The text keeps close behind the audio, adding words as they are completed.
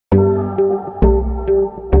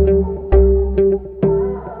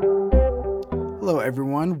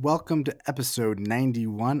everyone. Welcome to episode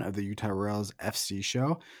 91 of the Utah Royals FC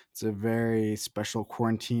show. It's a very special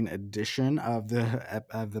quarantine edition of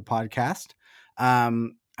the podcast.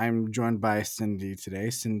 I'm joined by Cindy today.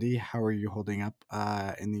 Cindy, how are you holding up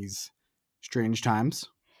in these strange times?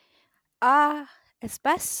 As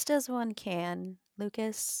best as one can.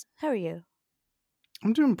 Lucas, how are you?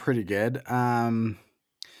 I'm doing pretty good. I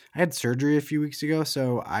had surgery a few weeks ago,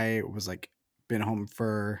 so I was been home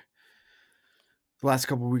for the last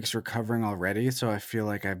couple of weeks recovering already, so I feel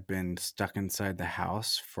like I've been stuck inside the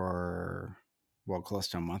house for close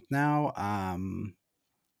to a month now. And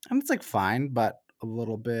it's fine, but a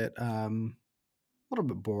little bit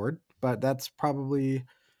bored. But that's probably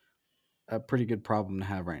a pretty good problem to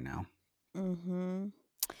have right now. Mm-hmm.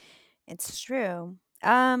 It's true.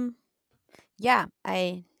 Yeah,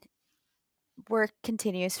 I work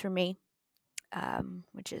continues for me,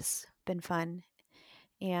 which has been fun.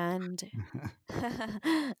 And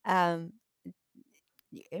um,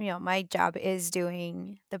 my job is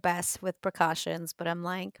doing the best with precautions, but I'm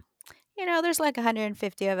like, there's like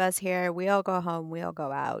 150 of us here. We all go home, we all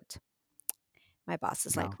go out. My boss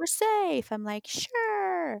is Yeah. like, we're safe. I'm like,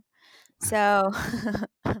 sure. So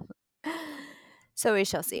so we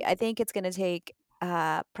shall see. I think it's gonna take,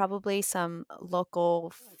 probably some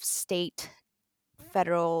local, state,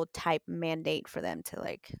 federal type mandate for them to,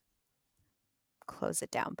 like, close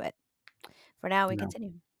it down, but for now, we Yeah.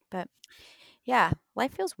 continue. But, yeah,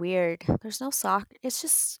 life feels weird. There's no it's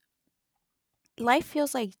just life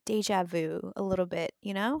feels like deja vu a little bit,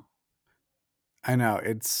 you know? I know.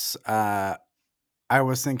 It's I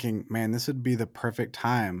was thinking, man, this would be the perfect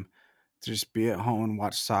time to just be at home and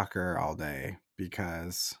watch soccer all day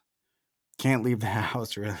because can't leave the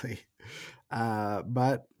house really.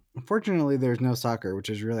 But unfortunately, there's no soccer, which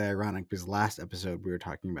is really ironic because last episode we were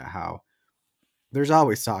talking about how there's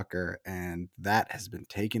always soccer, and that has been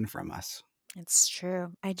taken from us. It's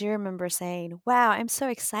true. I do remember saying, "Wow, I'm so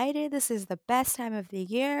excited. This is the best time of the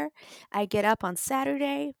year. I get up on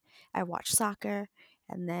Saturday, I watch soccer,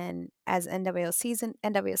 and then as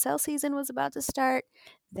NWSL season was about to start,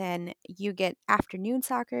 then you get afternoon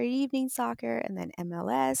soccer, evening soccer, and then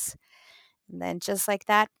MLS, and then just like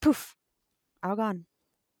that, poof, all gone."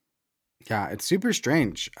 Yeah, it's super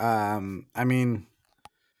strange. I mean,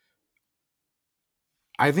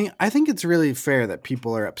 I think it's really fair that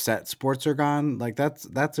people are upset sports are gone. Like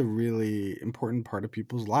that's a really important part of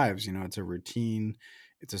people's lives. You know, it's a routine,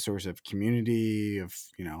 it's a source of community, of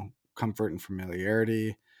comfort and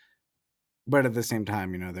familiarity. But at the same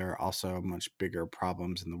time, there are also much bigger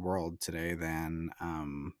problems in the world today than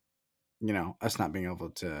us not being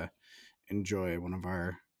able to enjoy one of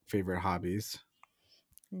our favorite hobbies.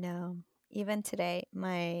 No. Even today,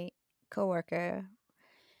 my coworker,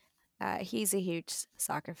 he's a huge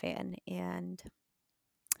soccer fan, and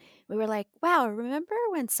we were like, "Wow, remember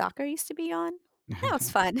when soccer used to be on? That was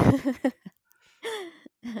fun."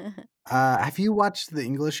 Have you watched the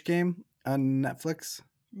English Game on Netflix?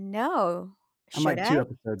 No. I'm Should two I?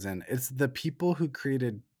 episodes in. It's the people who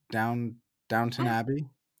created Downton Abbey.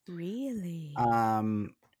 Really?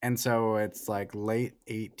 Um, and so it's like late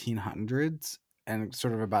 1800s and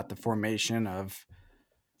sort of about the formation of,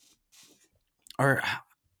 or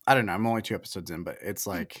I don't know, I'm only two episodes in, but it's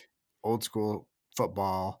like old school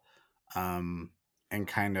football, um, and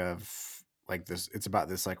kind of like this. It's about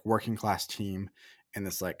this like working class team and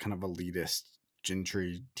this like kind of elitist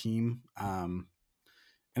gentry team, and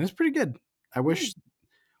it's pretty good. I Hmm. wish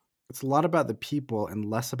it's a lot about the people and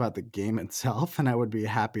less about the game itself, and I would be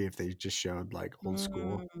happy if they just showed like old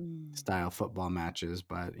school Mm. style football matches.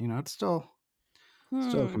 But it's still a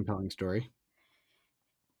Hmm. compelling story.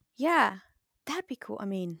 Yeah, that'd be cool. I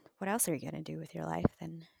mean, what else are you gonna do with your life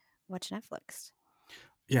than watch Netflix?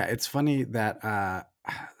 Yeah, it's funny that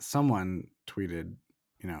someone tweeted,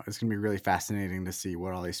 it's gonna be really fascinating to see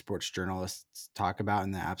what all these sports journalists talk about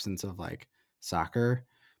in the absence of like soccer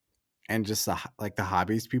and just the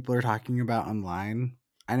hobbies people are talking about online.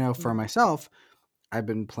 I know for Mm. myself, I've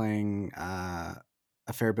been playing a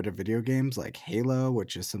fair bit of video games like Halo,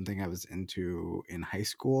 which is something I was into in high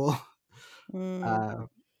school. Mm. Uh,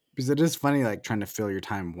 because it is funny, like trying to fill your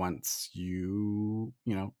time once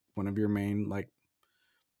one of your main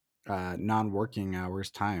non-working hours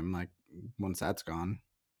time, like once that's gone.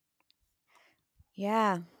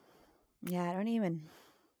 Yeah. Yeah, I don't even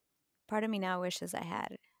part of me now wishes I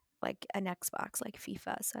had, like, an Xbox, like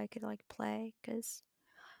FIFA, so I could, like, play. Because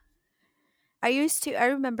I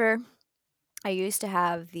remember I used to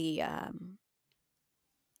have the,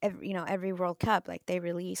 every World Cup, like, they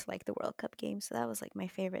release, like, the World Cup games, so that was, like, my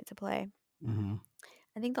favorite to play. Hmm.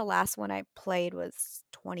 I think the last one I played was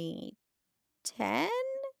 2010, 2010.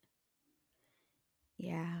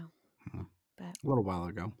 Yeah, Hmm. but A little while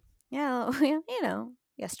ago. yeah,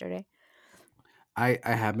 yesterday. I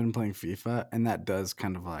have been playing FIFA, and that does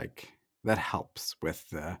kind of like that helps with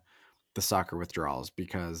the soccer withdrawals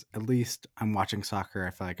because at least I'm watching soccer.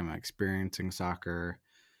 I feel like I'm experiencing soccer.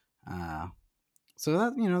 Uh, so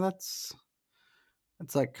that that's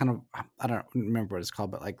it's like kind of I don't remember what it's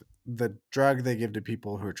called, but like the drug they give to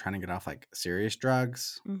people who are trying to get off like serious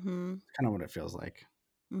drugs. Mm-hmm. It's kind of what it feels like.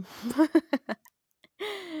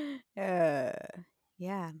 uh,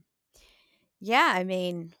 yeah, yeah. I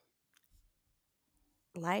mean,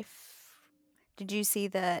 life. Did you see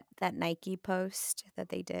that Nike post that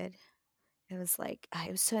they did? It was like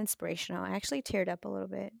it was so inspirational. I actually teared up a little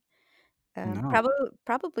bit. No.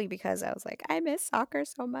 Probably because I was like, I miss soccer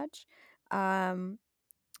so much. Um,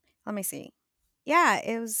 Let me see. Yeah,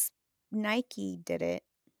 it was Nike did it.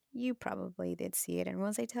 You probably did see it, and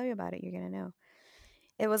once I tell you about it, you're gonna know.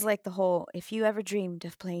 It was like the whole if you ever dreamed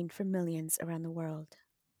of playing for millions around the world,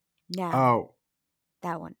 now, Oh,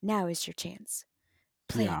 that one, now is your chance.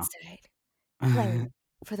 Play yeah. inside. Play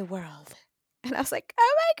for the world. And I was like,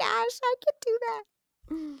 oh my gosh, I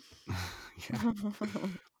Yeah. can do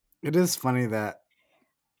that. It is funny that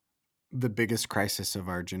the biggest crisis of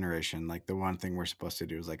our generation, like the one thing we're supposed to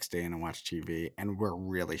do is like stay in and watch TV, and we're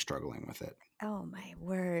really struggling with it. Oh my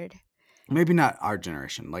word. Maybe not our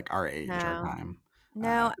generation, like our age, our No. time.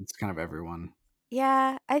 No, It's kind of everyone.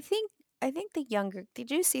 yeah, I think the younger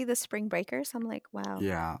did you see the Spring Breakers? I'm like, wow,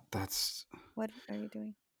 Yeah, that's what are you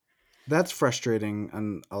doing? that's frustrating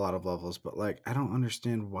on a lot of levels, but like I don't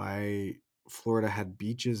understand why Florida had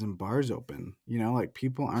beaches and bars open. Like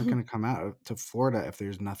people aren't going to come out to Florida if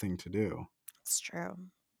there's nothing to do. It's true.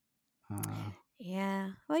 Uh,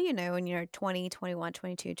 Yeah. Well, when you're 20, 21,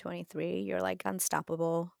 22, 23, you're like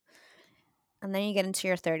unstoppable. And then you get into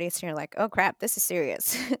your 30s and you're like, oh crap, this is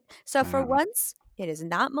serious. So for yeah. once, it is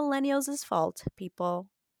not millennials' fault, people.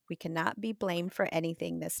 We cannot be blamed for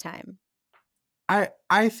anything this time.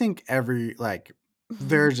 I think every like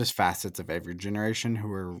there's just facets of every generation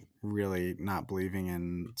who are really not believing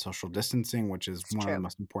in social distancing, which is It's one of the true.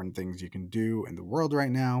 most important things you can do in the world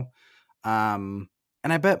right now. Um,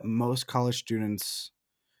 and I bet most college students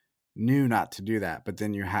knew not to do that, but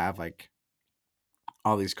then you have like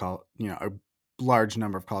all these a large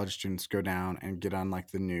number of college students go down and get on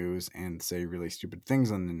like the news and say really stupid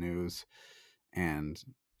things on the news, and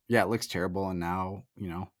yeah, it looks terrible. And now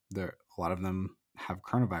there a lot of them have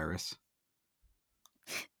coronavirus.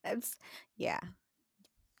 That's, yeah.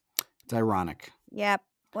 It's ironic. Yep.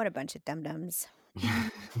 What a bunch of dum dums.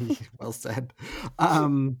 Well said.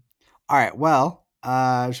 All right. Well,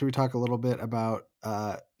 should we talk a little bit about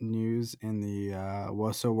news in the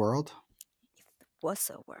WOSO world? What's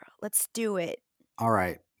the world? Let's do it. All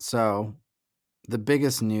right. So the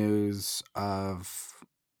biggest news of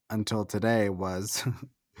until today was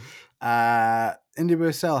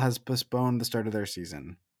NWSL has postponed the start of their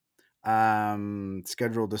season.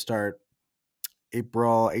 Scheduled to start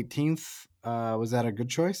April 18th. Was that a good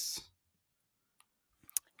choice?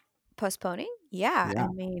 Postponing? Yeah. I Yeah.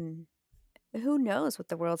 mean, who knows what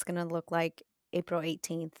the world's going to look like April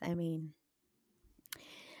 18th?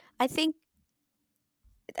 I think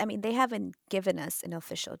they haven't given us an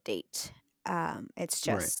official date. Right. It's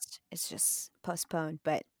just postponed,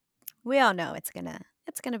 but we all know it's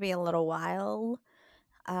gonna be a little while.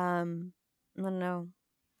 I don't know.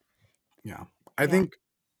 Yeah. I Yeah, think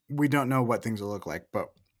we don't know what things will look like, but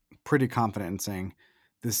pretty confident in saying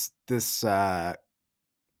this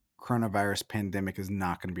coronavirus pandemic is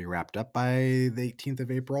not going to be wrapped up by the 18th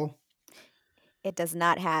of April. it does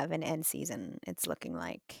not have an end season. It's looking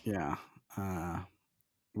like. Yeah.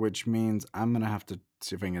 Which means I'm going to have to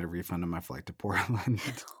see if I can get a refund on my flight to Portland.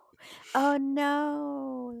 Oh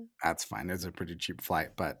no. That's fine. It's a pretty cheap flight,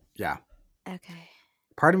 but yeah. Okay.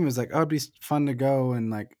 Part of me was like, oh, it'd be fun to go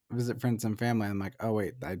and like visit friends and family. I'm like, oh,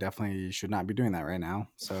 wait, I definitely should not be doing that right now.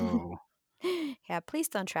 So Yeah, please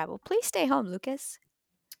don't travel. Please stay home, Lucas.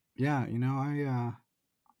 yeah, I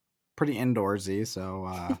pretty indoorsy, so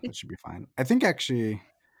that should be fine. I think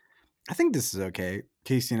this is okay.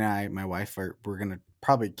 Casey and I, my wife, we're gonna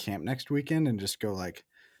probably camp next weekend and just go like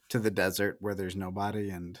to the desert where there's nobody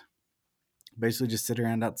and basically just sit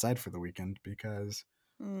around outside for the weekend because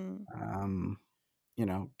Mm, um,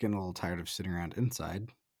 getting a little tired of sitting around inside.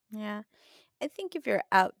 yeah, I think if you're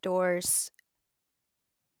outdoors,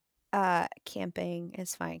 camping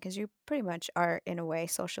is fine because you pretty much are in a way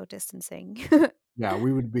social distancing. Yeah,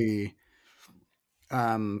 we would be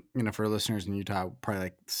for listeners in Utah, probably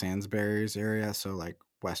like Sainsbury's area, so like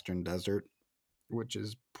Western Desert, which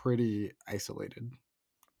is pretty isolated.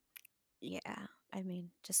 Yeah. I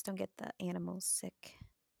mean, just don't get the animals sick.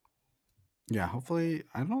 Yeah, hopefully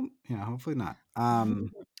I don't. Yeah, hopefully not.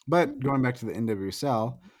 But going back to the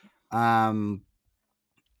NWSL, um,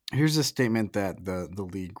 here's a statement that the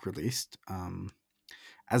league released.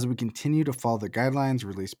 As we continue to follow the guidelines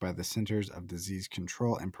released by the Centers of Disease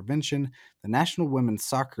Control and Prevention, the National Women's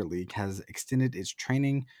Soccer League has extended its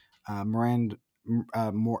training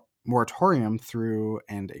moratorium through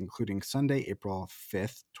and including Sunday,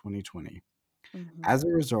 April 5th, 2020. Mhm. As a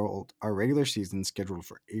result, our regular season scheduled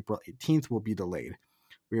for April 18th will be delayed.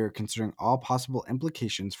 We are considering all possible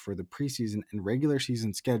implications for the preseason and regular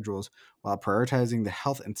season schedules while prioritizing the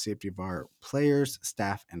health and safety of our players,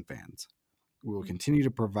 staff, and fans. We will Mm, continue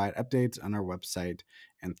to provide updates on our website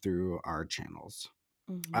and through our channels.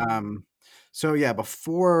 mhm. Um, so yeah,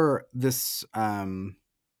 before this,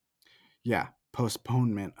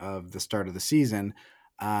 postponement of the start of the season,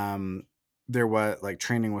 um, there was like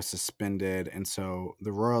training was suspended, and so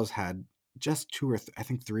the Royals had just I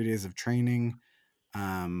think 3 days of training.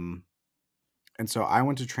 Um, and so I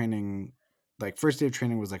went to training. Like first day of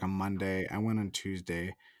training was like a Monday. I went on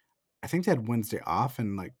Tuesday. I think they had Wednesday off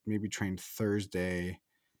and like maybe trained Thursday,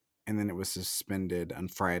 and then it was suspended on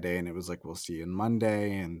Friday, and it was like we'll see you on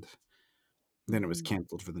Monday, and then it was Mhm.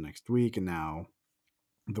 canceled for the next week, and now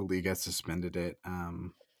the league has suspended it.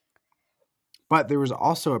 But there was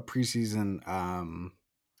also a preseason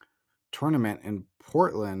tournament in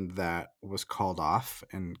Portland that was called off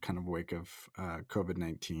in kind of wake of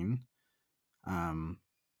COVID-19, um,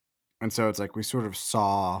 and so it's like we sort of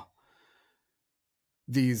saw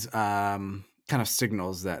these kind of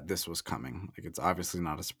signals that this was coming. Like it's obviously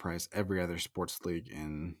not a surprise. Every other sports league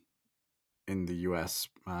in the U.S.,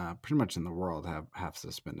 pretty much in the world, have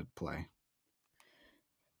suspended play.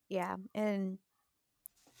 Yeah, and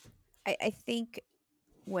I think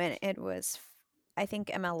when it was I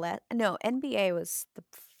think MLS no, NBA was the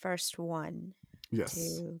first one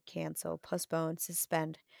Yes, to cancel, postpone,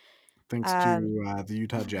 suspend. thanks Um to the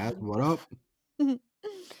Utah Jazz. What up?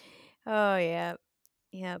 Oh, yeah.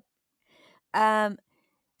 Yep. Um,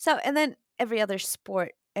 so and then every other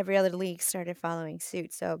sport, every other league started following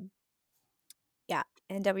suit, so yeah,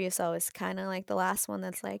 NWSL is kinda like the last one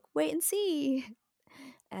that's like, "Wait and see."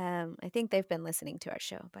 I think they've been listening to our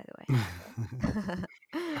show, by the way, so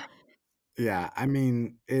Yeah, I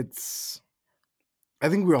mean, it's. I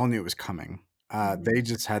think we all knew it was coming. They Mhm,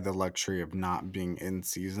 just had the luxury of not being in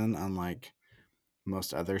season, unlike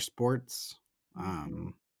most other sports. mhm,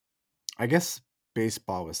 Um, I guess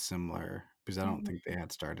baseball was similar because I don't mhm. think they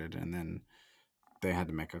had started, and then they had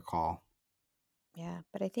to make a call. Yeah,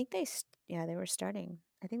 but I think yeah, they were starting.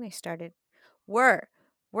 I think they started were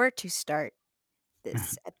were to start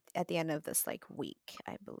this at the end of this, like, week,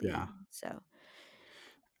 I believe, Yeah, so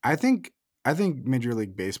I think I think Major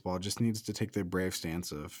League Baseball just needs to take the brave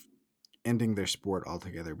stance of ending their sport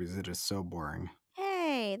altogether because it is so boring.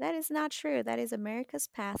 hey, that is not true, that is America's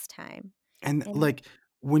pastime, And and like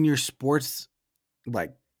when your sports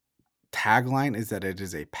like tagline is that it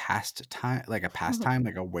is a pastime,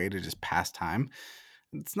 like a way to just pass time,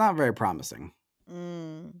 it's not very promising.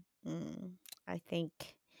 Mm, mm. I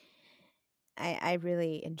think I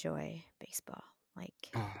really enjoy baseball,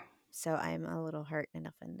 like, Ugh. so I'm a little hurt and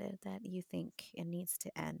offended that you think it needs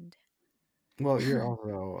to end. Well, you're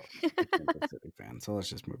also a Kansas City fan, so let's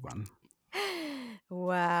just move on.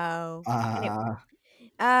 Wow. Anyway,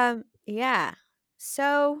 Uh, yeah.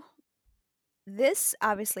 So this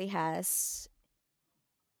obviously has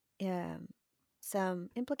um, some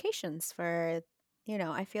implications for,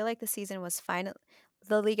 I feel like the season was final.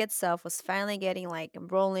 The league itself was finally getting like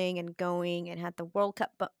rolling and going, and had the World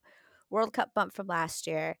Cup bump from last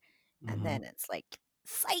year, and mhm, then it's like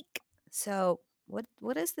psych. So what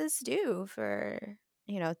does this do for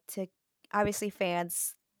to obviously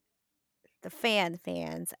the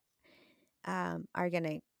fans are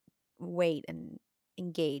gonna wait and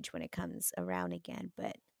engage when it comes around again,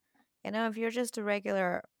 but if you're just a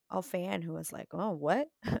regular fan who was like, "Oh, what?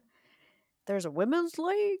 There's a women's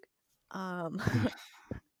league?" Um,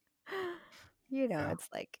 yeah. it's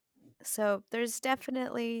like so there's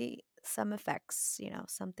definitely some effects,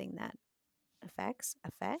 something that affects?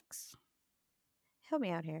 Help me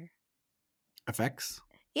out here. Effects?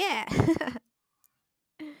 Yeah. that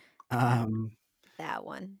Um, that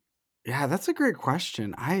one. yeah, that's a great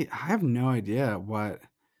question. I have no idea what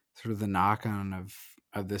sort of the knock on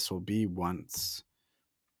of this will be once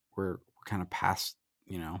we're kind of past,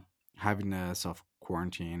 you know, having to self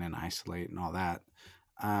quarantine and isolate and all that.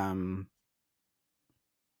 Um,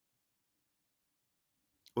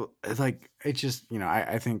 well, it's like it's just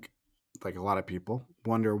I think like a lot of people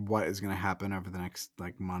wonder what is going to happen over the next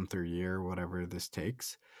like month or year, whatever this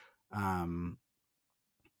takes. Um,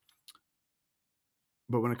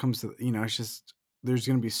 but when it comes to, it's just there's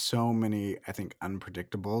going to be so many, I think,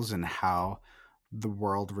 unpredictables in how the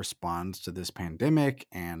world responds to this pandemic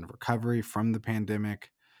and recovery from the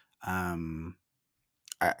pandemic. Um,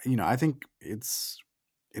 I think it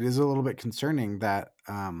is a little bit concerning that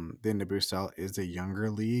the NWSL is a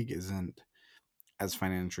younger league, isn't as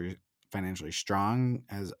financially strong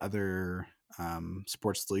as other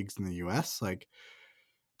sports leagues in the U.S. Like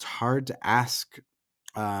it's hard to ask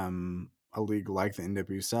a league like the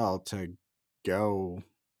NWSL to go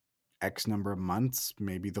X number of months,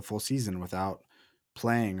 maybe the full season without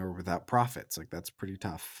playing or without profits. Like that's pretty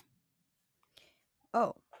tough.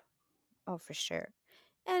 Oh, oh, for sure.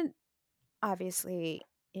 And obviously,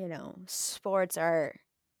 sports are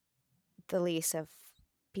the least of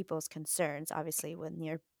people's concerns, obviously, when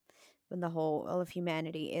the whole of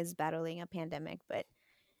humanity is battling a pandemic. But,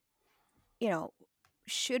 you know,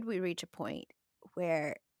 should we reach a point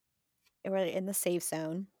where we're in the safe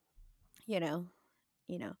zone, you know,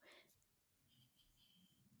 you know,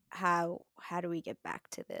 how do we get back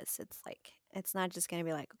to this? It's like it's not just gonna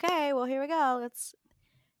be like, okay, well here we go.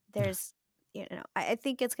 There's I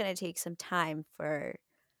think it's gonna take some time for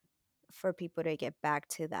people to get back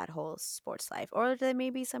to that whole sports life. Or there may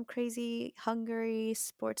be some crazy hungry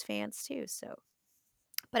sports fans too. So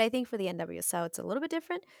but I think for the NWSL it's a little bit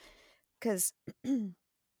different because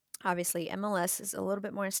obviously MLS is a little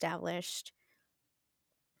bit more established,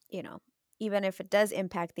 you know, even if it does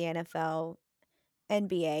impact the NFL,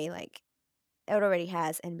 NBA, like it already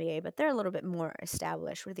has NBA, but they're a little bit more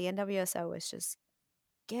established where the NWSL was just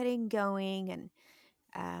getting going. And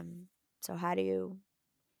um so how do you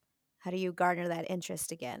garner that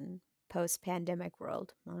interest again post pandemic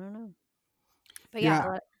world? I don't know. But yeah,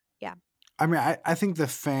 Yeah, yeah. I mean, I think the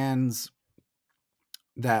fans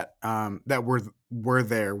that were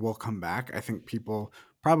there will come back. I think people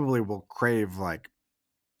probably will crave like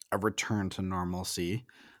a return to normalcy.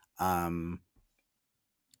 Um,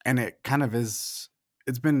 and it kind of is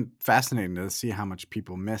it's been fascinating to see how much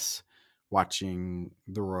people miss watching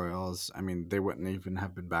the Royals. I mean, they wouldn't even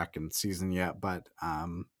have been back in season yet, but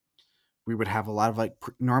we would have a lot of like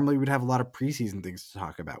normally we'd have a lot of preseason things to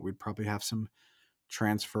talk about. We'd probably have some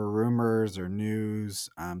transfer rumors or news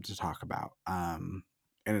to talk about.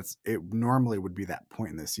 And it normally would be that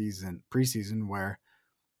point in the season, preseason, where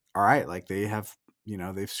all right, like they have,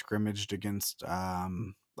 they've scrimmaged against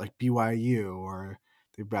like BYU or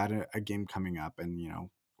they've got a game coming up, and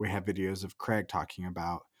we have videos of Craig talking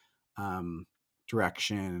about um,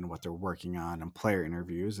 direction and what they're working on and player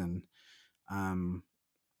interviews and um,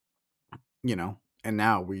 and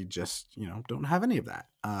now we just don't have any of that.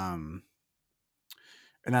 And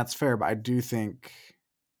that's fair, but I do think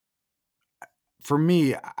for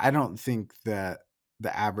me, I don't think that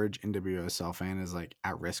the average NWSL fan is like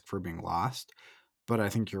at risk for being lost. But I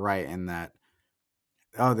think you're right in that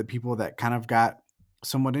the people that kind of got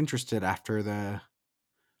somewhat interested after the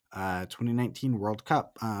 2019 World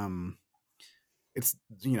Cup, it's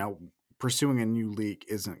pursuing a new league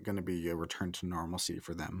isn't going to be a return to normalcy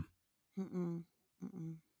for them. Mm-mm,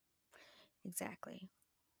 mm-mm, exactly.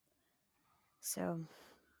 So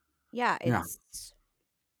yeah, Yeah,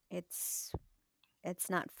 it's it's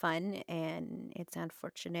not fun and it's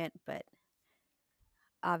unfortunate, but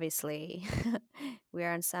obviously we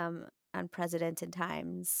are in some unprecedented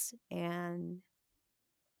times, and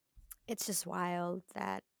it's just wild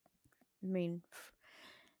that I mean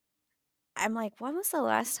I'm like, when was the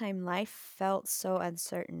last time life felt so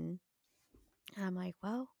uncertain? And I'm like,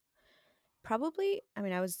 well, probably, I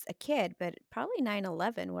mean, I was a kid, but probably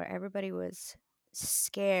 9/11, where everybody was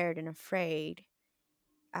scared and afraid.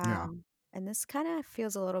 yeah, Um, and this kind of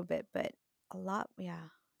feels a little bit, but a lot, yeah.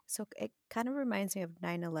 So it kind of reminds me of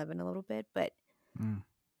 9/11 a little bit, but mm.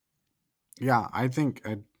 Yeah. I think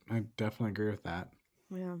I definitely agree with that.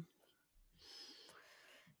 yeah.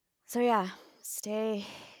 So yeah, stay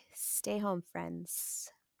stay home,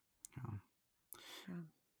 friends. Yeah.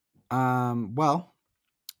 Well,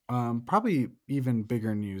 probably even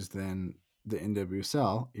bigger news than the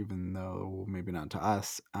NWSL, even though maybe not to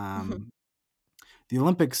us. The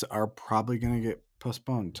Olympics are probably going to get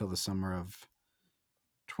postponed till the summer of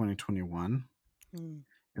 2021. Mm.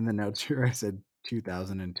 In the notes here, I said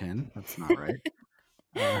 2010. That's not right.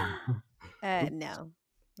 Uh, oops. No,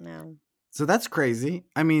 no. So that's crazy.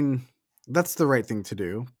 I mean, that's the right thing to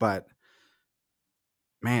do, but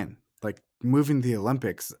man, like moving the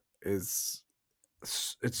Olympics is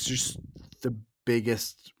it's just the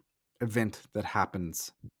biggest event that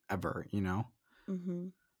happens ever, you know? Mm-hmm.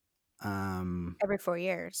 Um, Every 4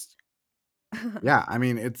 years. yeah, I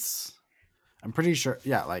mean, I'm pretty sure,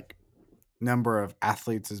 yeah, like number of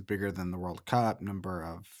athletes is bigger than the World Cup.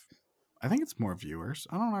 I think it's more viewers.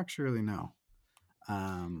 I don't actually really know.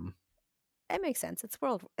 Um, It makes sense. It's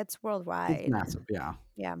it's worldwide. massive, yeah.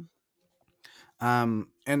 Yeah.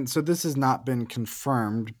 And so this has not been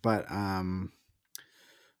confirmed, but one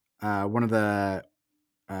of the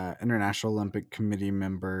International Olympic Committee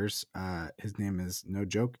members, his name is no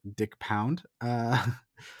joke, Dick Pound,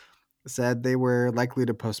 said they were likely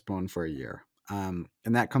to postpone for a year. And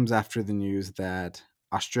that comes after the news that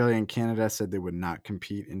Australia and Canada said they would not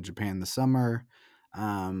compete in Japan this summer.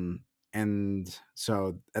 Um, and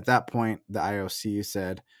so at that point, the IOC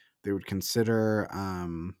said they would consider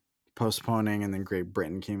postponing. And then Great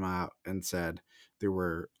Britain came out and said they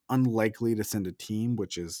were unlikely to send a team,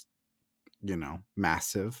 which is,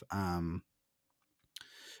 massive.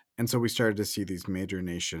 And so we started to see these major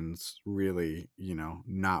nations really,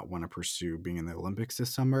 not want to pursue being in the Olympics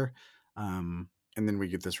this summer. And then we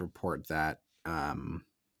get this report that, that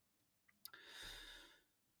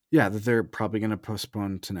they're probably going to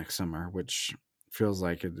postpone to next summer, which feels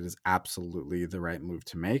like it is absolutely the right move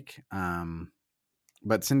to make.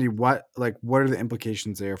 But Cindy, what are the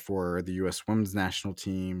implications there for the U.S. women's national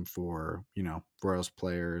team, for Royals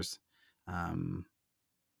players? Um,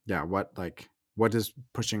 yeah, what does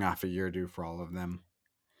pushing off a year do for all of them?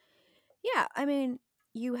 Yeah, I mean,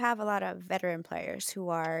 you have a lot of veteran players who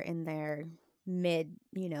are in their mid,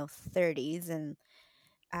 30s and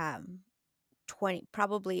um 20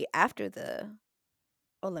 probably after the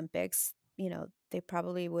Olympics, they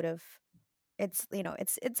probably would have it's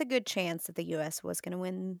a good chance that the US was going to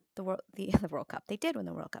win the World Cup. They did win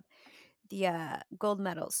the World Cup. The gold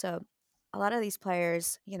medal. So a lot of these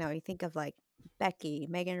players, you think of like Becky,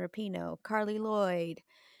 Megan Rapinoe, Carly Lloyd,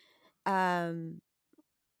 um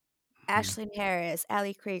Mhm. Ashlyn Harris,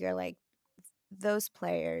 Ali Krieger, like those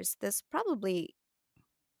players. This probably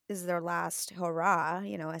is their last hurrah,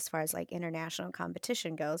 as far as like international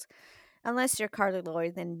competition goes. Unless you're Carly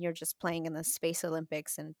Lloyd, then you're just playing in the Space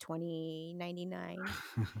Olympics in 2099.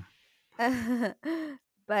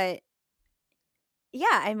 But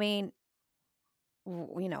yeah, I mean,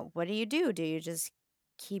 what do you do? Do you just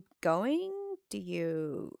keep going? Do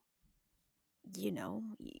you know,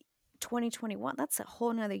 y- 2021, that's a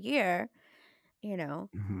whole nother year, you know.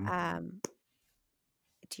 Mhm. Um,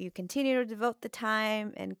 do you continue to devote the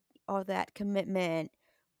time and all that commitment,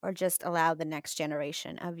 or just allow the next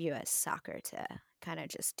generation of US soccer to kind of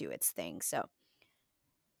just do its thing? So,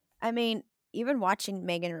 I mean, even watching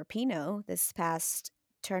Megan Rapinoe this past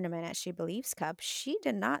tournament at She Believes Cup, she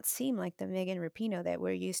did not seem like the Megan Rapinoe that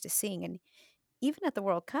we're used to seeing. And even at the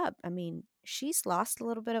World Cup, I mean, she's lost a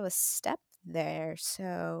little bit of a step there.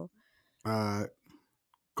 So, uh,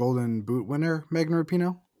 Golden Boot winner Megan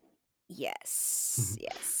Rapinoe. yes, Mhm.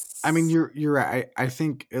 I mean, yes. you're right. I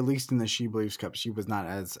think at least in the She Believes Cup, she was not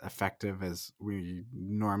as effective as we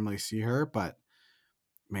normally see her, but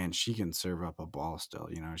man, she can serve up a ball still.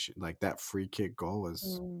 She like that free kick goal was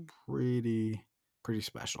Mm, pretty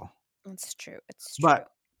special. it's true. It's true.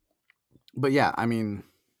 But yeah, I mean,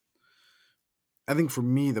 I think for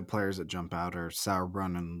me, the players that jump out are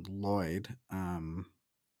Sauerbrunn and Lloyd.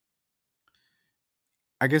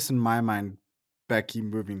 I guess in my mind, Becky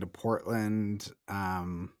moving to Portland,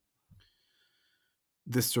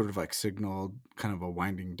 this sort of like signaled kind of a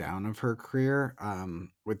winding down of her career,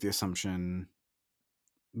 with the assumption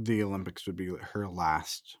the Olympics would be her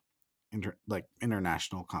last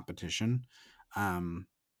international competition. Um,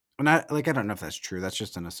 and I don't know if that's true. That's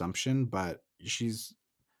just an assumption, but she's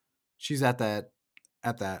at that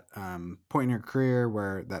point in her career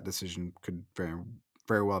where that decision could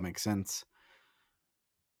very well make sense.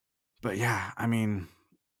 But yeah, I mean,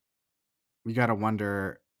 you got to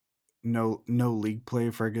wonder, no league play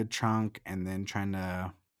for a good chunk, and then trying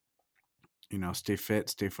to stay fit,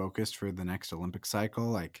 stay focused for the next Olympic cycle.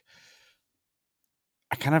 Like,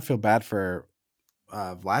 I kind of feel bad for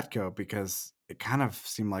Vlatko, because it kind of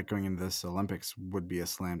seemed like going into this Olympics would be a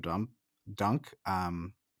dunk,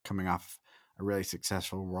 coming off a really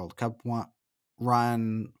successful World Cup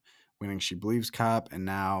run, winning She Believes Cup, and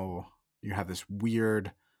now you have this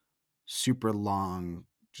weird, super long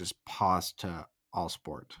just pause to all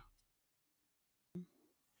sport.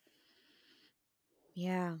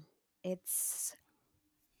 Yeah. It's,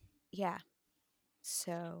 yeah.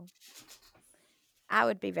 So I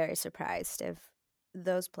would be very surprised if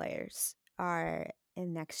those players are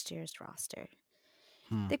in next year's roster.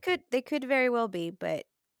 Hmm. They could very well be, but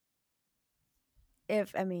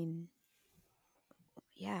if I mean,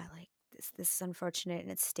 yeah, like this is unfortunate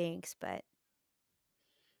and it stinks, but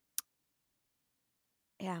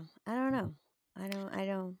Yeah, I don't know. I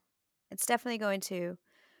don't it's definitely going to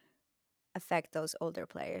affect those older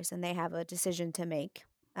players, and they have a decision to make.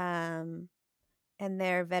 Um, and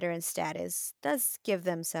their veteran status does give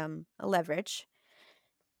them some leverage.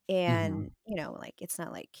 Hmm. And, like it's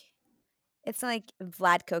not like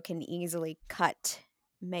Vlatko can easily cut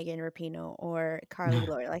Megan Rapinoe or Carly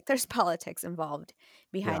Lloyd. Like, there's politics involved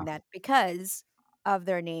Yeah. behind that because of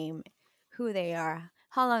their name, who they are,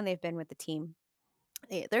 how long they've been with the team.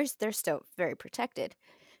 They're still very protected.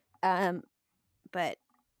 Um, but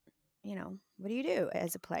what do you do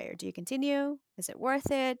as a player? Do you continue? Is it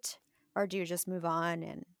worth it? Or do you just move on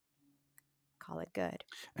and call it good?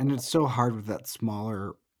 And it's so hard with that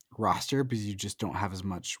smaller roster because you just don't have as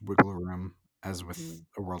much wiggle room as with Mhm.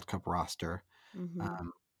 a World Cup roster. Mhm.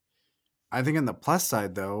 Um, I think on the plus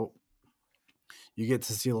side, though, you get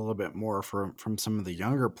to see a little bit more from some of the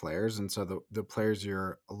younger players, and so the players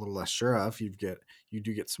you're a little less sure of, you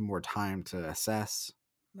do get some more time to assess.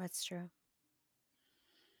 That's true.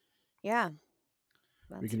 Yeah, We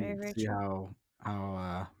that's very, can very see true.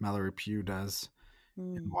 how Mallory Pugh does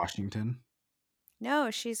in Mm. Washington.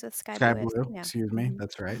 No, she's with Sky Sky Blue FC Blue, now. excuse me, Mhm.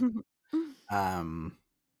 that's right. Um,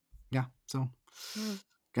 yeah, so Mm.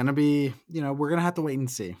 gonna be, we're gonna have to wait and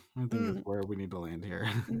see. I think is Mm. where we need to land here.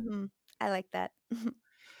 Mhm. I like that.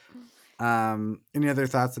 Any other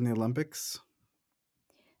thoughts on the Olympics?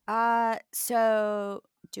 So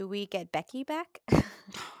do we get Becky back?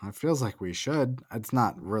 It feels like we should. It's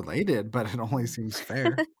not related, but it only Mm. seems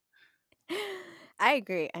fair. I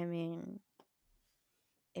agree. I mean,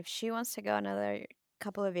 if she wants to go another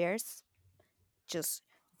couple of years, just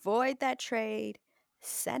void that trade,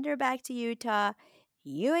 send her back to Utah.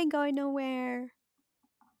 You ain't going nowhere.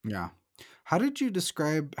 Yeah. How did you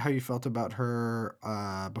describe how you felt about her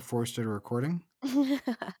before we started recording?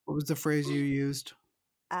 What was the phrase you used?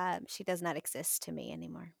 She does not exist to me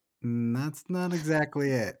anymore. That's not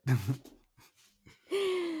exactly it.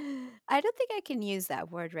 I don't think I can use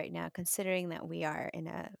that word right now, considering that we are in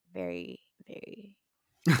a very, very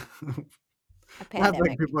a That's like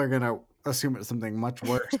pandemic. people are gonna assume it's something much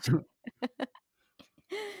worse.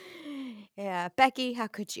 Yeah, Becky, how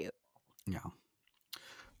could you? Yeah.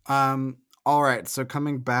 All right. So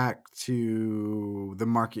coming back to the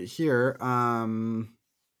market here,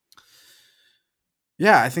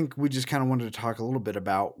 yeah, I think we just kind of wanted to talk a little bit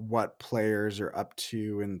about what players are up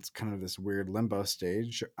to in kind of this weird limbo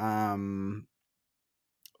stage. So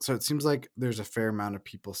it seems like there's a fair amount of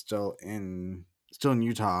people still in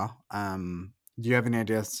Utah. Do you have any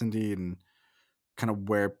idea, Cindy, and kind of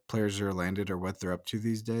where players are landed or what they're up to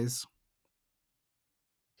these days?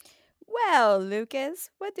 Well, Lucas,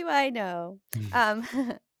 what do I know? Um,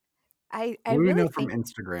 I What do we really know from think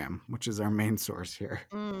Instagram, which is our main source here?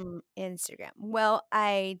 Instagram. Well,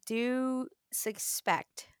 I do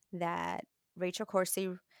suspect that Rachel Corsi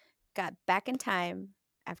got back in time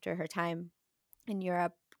after her time in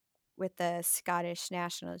Europe with the Scottish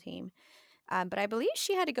national team. But I believe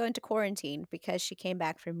she had to go into quarantine because she came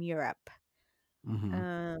back from Europe. Hmm.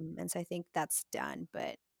 And so I think that's done.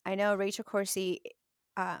 But I know Rachel Corsi,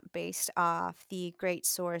 based off the great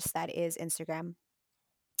source that is Instagram,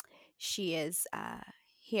 she is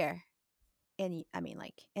here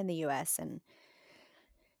like in the US, and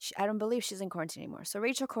I don't believe she's in quarantine anymore. So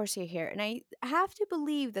Rachel Corsi here. And I have to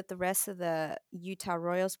believe that the rest of the Utah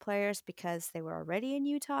Royals players, because they were already in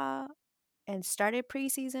Utah and started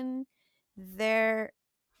preseason, they're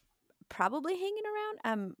probably hanging around.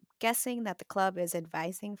 I'm guessing that the club is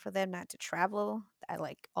advising for them not to travel. I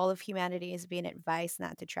like all of humanity is being advised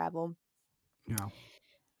not to travel. Yeah.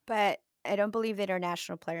 But I don't believe the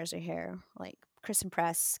international players are here, like Kristen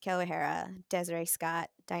Press, Kelly O'Hara, Desiree Scott,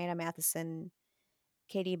 Diana Matheson,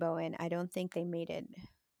 Katie Bowen. I don't think they made it.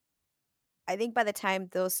 I think by the time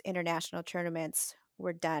those international tournaments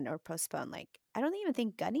were done or postponed, like I don't even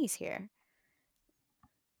think Gunny's here.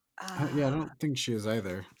 Yeah, I Ah, don't think she is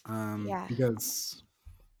either. yeah, Because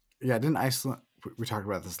yeah, didn't Iceland? We talked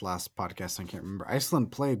about this last podcast. I can't remember.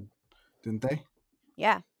 Iceland played, didn't they?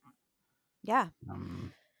 yeah, yeah.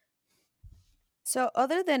 Um, So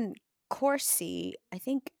other than Corsi, I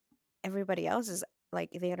think everybody else is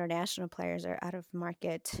like the international players are out of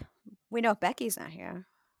market. We know Becky's not here.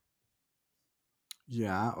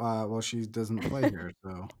 yeah. Well, she doesn't play here,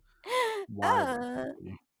 so why would uh, that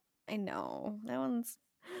be? I know. That one's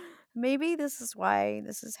maybe this is why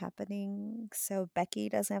this is happening. So Becky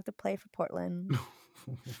doesn't have to play for Portland.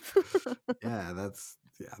 Yeah, that's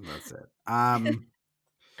it.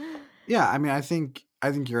 Yeah. I mean, I think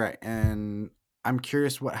you're right, and I'm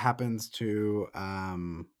curious what happens to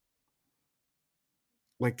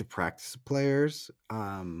like the practice players.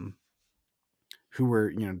 who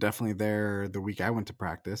were, definitely there the week I went to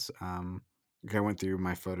practice. Like I went through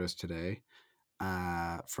my photos today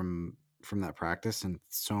from that practice, and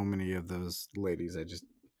so many of those ladies I just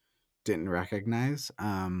didn't recognize.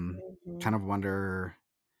 Kind Mhm. of wonder,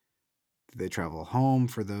 do they travel home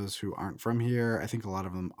for those who aren't from here? I think a lot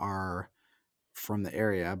of them are from the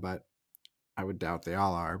area, but I would doubt they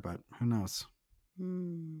all are, but who knows?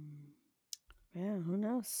 Hmm. Yeah, who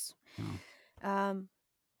knows? You know? Um,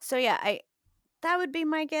 so yeah, I that would be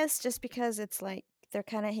my guess just because it's like they're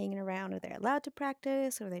kind of hanging around. Are they allowed to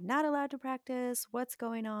practice? Are they not allowed to practice? What's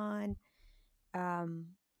going on?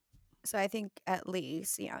 Um, so I think at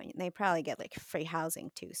least, they probably get like free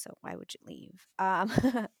housing too. So why would you leave?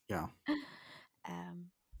 Yeah.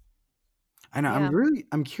 Um, I know. yeah.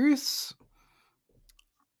 I'm curious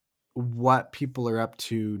what people are up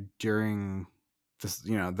to during this,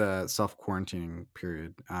 the self quarantining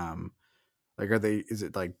period. Like, is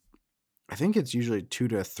it like, I think it's usually 2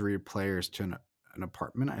 to 3 players to an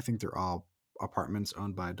apartment. I think they're all apartments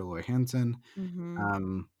owned by Deloy Hansen. Mm-hmm.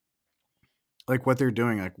 Um, like what they're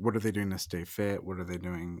doing, like what are they doing to stay fit? What are they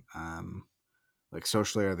doing? Like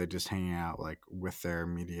socially, are they just hanging out like with their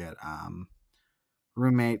immediate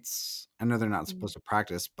roommates? I know they're not supposed to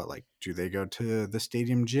practice, but like, do they go to the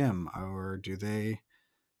stadium gym, or do they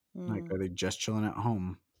like, Mm, are they just chilling at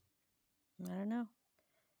home? I don't know.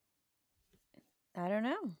 I don't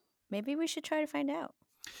know. Maybe we should try to find out.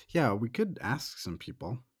 Yeah, we could ask some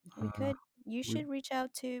people. We Uh, could. You we should reach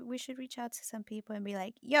out to. We should reach out to some people and be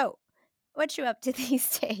like, "Yo, what you up to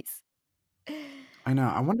these days?" I know.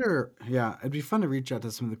 I wonder. Yeah, it'd be fun to reach out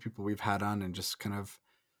to some of the people we've had on and just kind of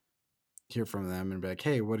hear from them and be like,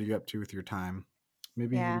 "Hey, what are you up to with your time?"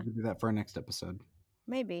 Maybe we Yeah, could do that for our next episode.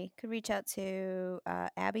 maybe could reach out to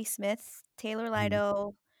Abby Smith, Taylor Mhm,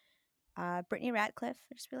 Lido, Brittany Ratcliffe.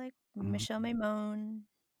 Just be like mhm. Michelle Maimone,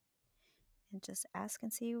 and just ask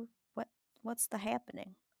and see what what's the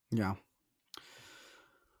happening. Yeah.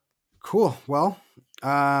 Cool. Well,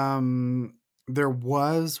 there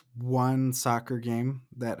was one soccer game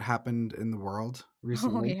that happened in the world Oh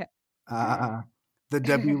recently. yeah. Uh, the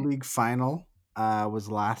W League final was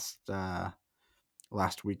last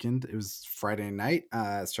weekend. It was Friday night.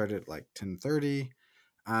 It started at like 10:30.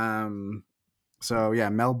 Um, so yeah,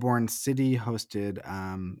 Melbourne City hosted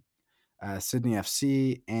Sydney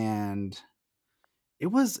FC, and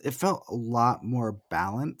it felt a lot more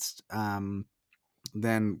balanced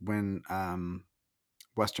than when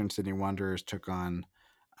Western Sydney Wanderers took on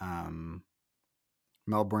um,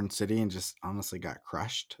 Melbourne City and just honestly got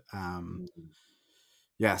crushed. Mhm.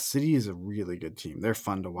 Yeah, City is a really good team. They're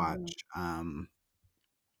fun to Mhm. watch.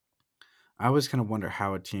 I always kind of wonder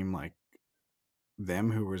how a team like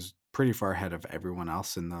them, who was pretty far ahead of everyone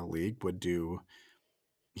else in the league, would do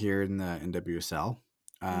here in the NWSL.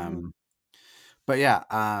 Mhm. Um, but yeah,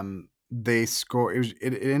 they score.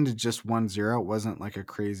 It ended just 1-0. It wasn't like a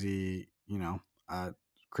crazy,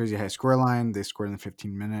 crazy high score line. They scored in the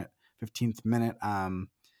 15th minute.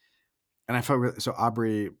 And I felt really, so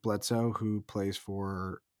Aubrey Bledsoe, who plays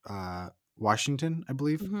for Washington, I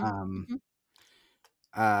believe. Mhm. Mhm.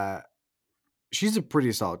 Uh, she's a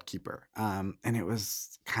pretty solid keeper. And it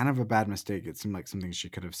was kind of a bad mistake. It seemed like something she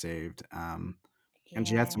could have saved. And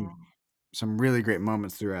she had Yeah. some really great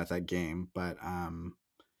moments throughout that game, but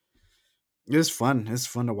it was fun. It's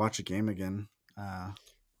fun to watch a game again. Uh,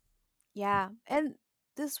 Yeah. And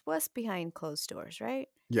this was behind closed doors, right?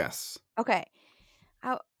 yes. Okay.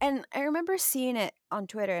 And I remember seeing it on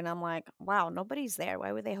Twitter and I'm like, wow, nobody's there.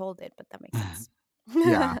 Why would they hold it? But that makes sense.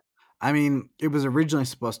 Yeah. I mean, it was originally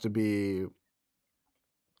supposed to be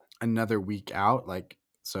another week out, like,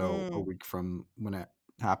 so a Mm, week from when it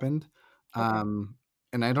happened. okay. Um,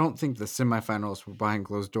 and I don't think the semifinals were behind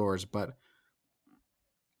closed doors, but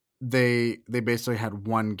they basically had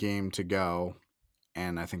one game to go,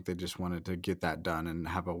 and I think they just wanted to get that done and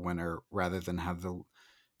have a winner rather than have the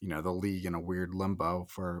league in a weird limbo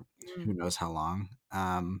for Mm, who knows how long.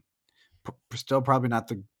 Still probably not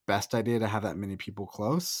the best idea to have that many people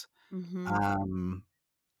close. mhm. Um,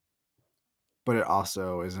 but it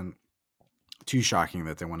also isn't too shocking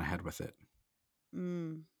that they went ahead with it.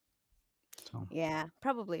 Mm. So Yeah,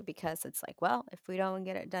 probably because it's like, well, if we don't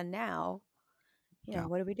get it done now, yeah,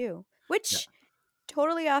 what do we do? yeah, Which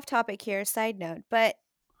totally off topic here, side note, but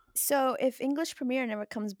so if English Premier never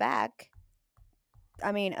comes back,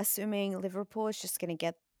 I mean, assuming Liverpool is just going to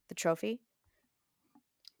get the trophy,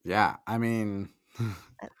 yeah. I mean,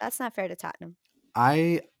 that's not fair to Tottenham.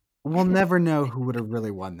 I will never know who would have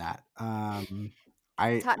really won that. I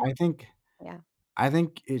Tottenham, I think yeah. I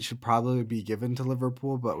think it should probably be given to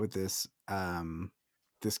Liverpool, but with this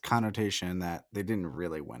connotation that they didn't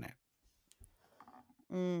really win it.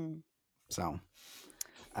 Mm, So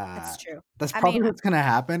that's uh, true. that's I mean, probably what's going to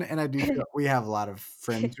happen. And I do feel we have a lot of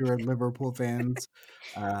friends who are Liverpool fans.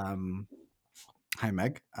 Um, Hi,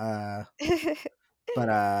 Meg.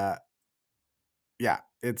 But yeah,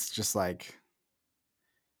 it's just like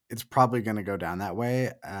it's probably going to go down that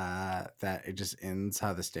way. That it just ends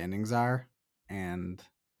how the standings are, and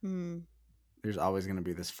mm, there's always going to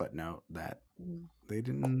be this footnote that mm, they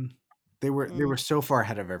didn't. They were mm, so far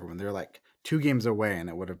ahead of everyone. They were like 2 games away, and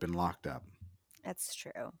it would have been locked up. that's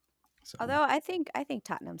true. So Although I think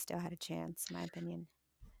Tottenham still had a chance, in my opinion.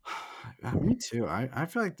 me too. I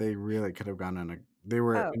feel like they really could have gone in a. They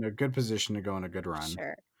were Oh, in a good position to go on a good for run.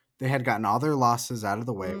 sure. They had gotten all their losses out of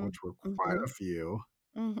the way, Mm, which were quite mhm. a few,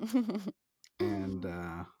 Mhm. and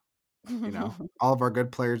all of our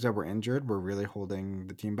good players that were injured were really holding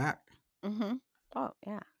the team back. Mhm. Oh,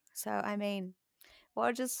 yeah. So, I mean,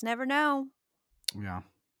 we'll just never know. Yeah,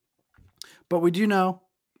 but we do know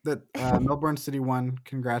that Melbourne City won.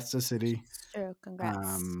 Congrats to City. It's true. Congrats.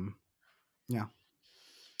 Um, yeah.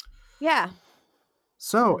 Yeah.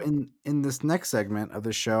 So Mm. in this next segment of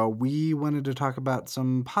the show, we wanted to talk about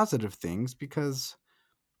some positive things because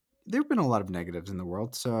there have been a lot of negatives in the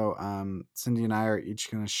world. So Cindy and I are each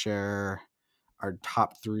going to share our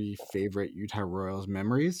top 3 favorite Utah Royals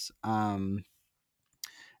memories. And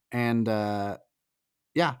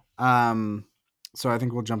yeah, so I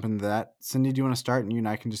think we'll jump into that. Cindy, do you want to start, and you and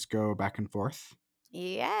I can just go back and forth?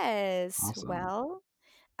 Yes. Awesome. Well,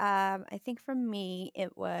 I think for me,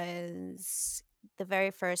 it was the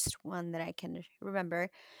very first one that I can remember.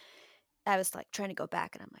 I was like trying to go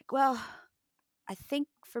back, and I'm like, well, I think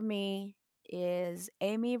for me is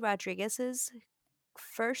Amy Rodriguez's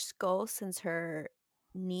first goal since her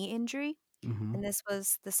knee injury. Hmm. And this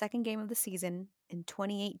was the second game of the season in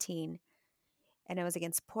 2018, and it was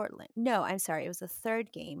against Portland. No, I'm sorry, it was the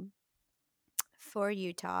third game for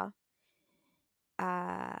Utah.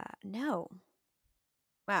 No.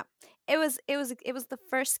 Wow. It was the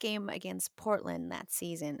first game against Portland that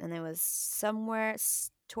season, and it was somewhere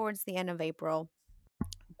towards the end of April.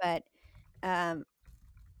 But um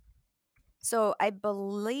so I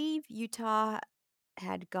believe Utah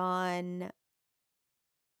had gone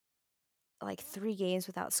like 3 games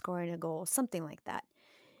without scoring a goal, something like that.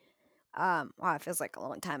 Wow, it feels like a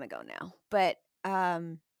long time ago now. But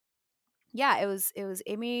yeah, it was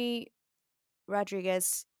Amy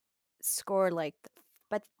Rodriguez scored like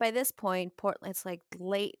but by this point, Portland it's like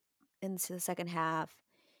late into the second half.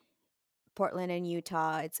 Portland and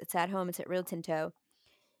Utah. It's at home. It's at Rio Tinto.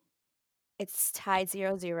 It's tied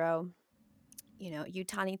 0-0.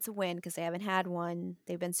 Utah needs to win because they haven't had one.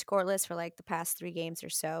 They've been scoreless for like the past 3 games or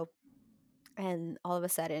so. And all of a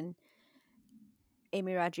sudden,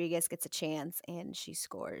 Amy Rodriguez gets a chance and she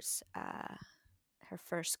scores her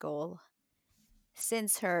first goal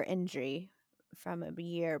since her injury from a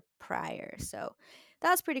year prior. So that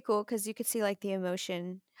was pretty cool because you could see like the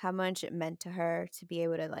emotion, how much it meant to her to be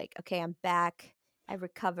able to like, okay, I'm back. I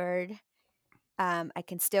recovered. I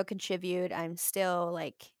can still contribute. I'm still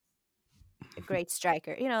like a great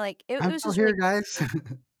striker. Like it I'm was still just really here, cool to guys. see.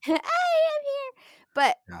 I am here.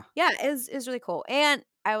 But Yeah. yeah, it was really cool. And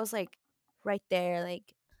I was like right there,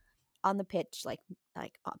 like on the pitch, like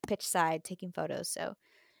on pitch side taking photos. So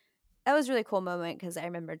that was a really cool moment because I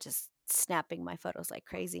remember just snapping my photos like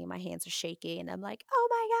crazy. My hands are shaky and I'm like, oh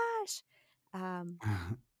my gosh. Um,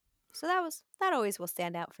 so that always will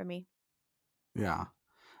stand out for me. Yeah.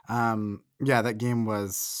 Yeah, that game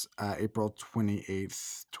was April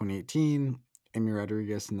 28th, 2018. Amy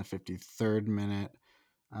Rodriguez in the 53rd minute.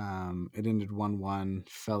 It ended 1-1.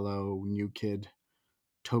 Fellow new kid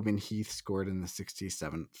Tobin Heath scored in the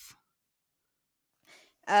 67th.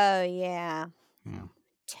 Oh yeah. Yeah.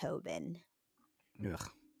 Tobin. Ugh.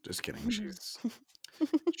 Just kidding. She's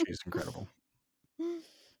incredible.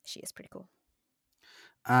 She is pretty cool.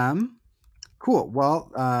 Um cool.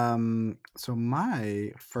 Well, so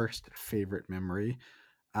my first favorite memory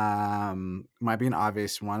might be an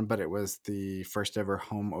obvious one, but it was the first ever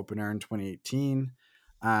home opener in 2018.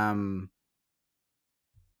 Um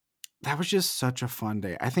that was just such a fun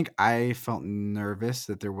day. I think I felt nervous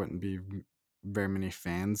that there wouldn't be very many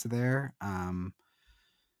fans there.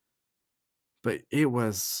 But it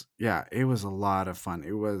was, yeah, it was a lot of fun.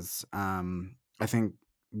 It was I think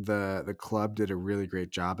the club did a really great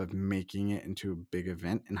job of making it into a big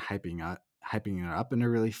event and hyping it up in a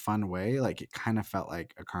really fun way. Like it kind of felt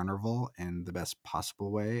like a carnival in the best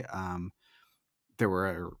possible way.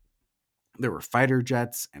 There were fighter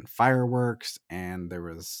jets and fireworks, and there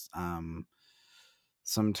was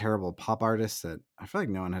some terrible pop artists that I feel like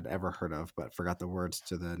no one had ever heard of, but forgot the words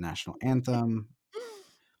to the national anthem,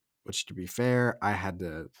 which, to be fair, I had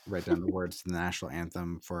to write down the words to the national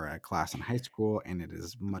anthem for a class in high school, and it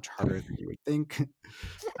is much harder than you would think.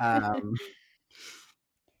 um,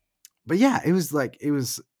 but yeah, there's like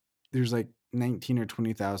 19 or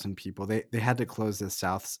 20,000 people. They had to close the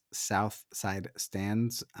south side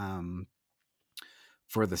stands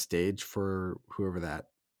for the stage for whoever that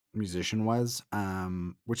musician was,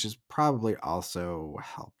 which has probably also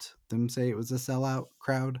helped them say it was a sellout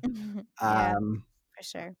crowd. Yeah, Um, for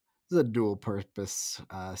sure. it's a dual purpose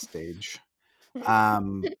stage.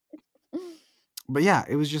 Um, but yeah,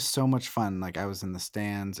 it was just so much fun. Like, I was in the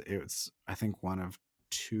stands. It was, I think, one of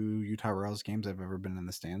two Utah Royals games I've ever been in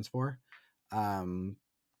the stands for. Um,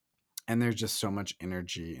 and there's just so much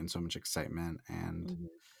energy and so much excitement, and Mhm.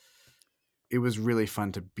 it was really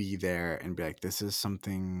fun to be there and be like, this is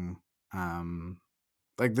something, um,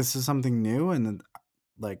 like, this is something new, and then,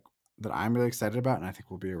 like, that I'm really excited about, and I think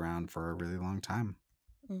will be around for a really long time.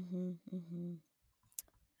 Mhm. Mhm.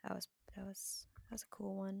 That was that was a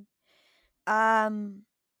cool one. Um,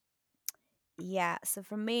 yeah, so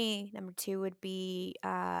for me, number 2 would be,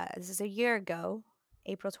 this is a year ago,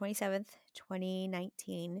 April 27th,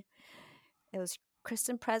 2019. It was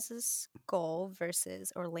Kristen Press's goal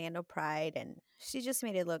versus Orlando Pride, and she just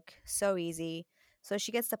made it look so easy. So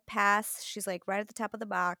she gets the pass, she's, like, right at the top of the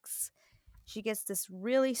box. She gets this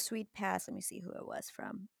really sweet pass, let me see who it was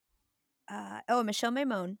from. Michelle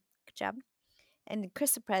Maimone, good job. And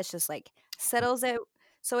Kristen Press just, like, settles it.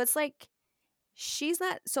 So it's like she's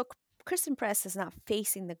not so Kristen Press is not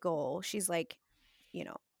facing the goal. She's like, you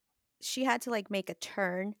know, she had to like make a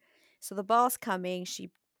turn. So the ball's coming.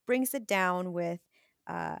 She brings it down with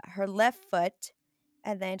her left foot.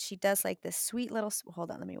 And then she does like this sweet little.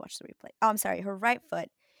 Hold on, let me watch the replay. Oh, I'm sorry, her right foot.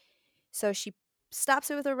 So she stops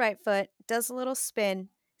it with her right foot, does a little spin,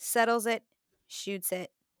 settles it, shoots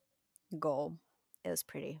it, goal. It was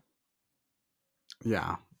pretty.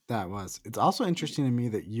 Yeah, that was. It's also interesting to me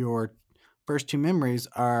that your first two memories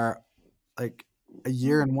are like a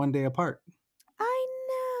year Mm, and one day apart. I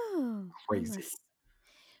know. I'm a Crazy.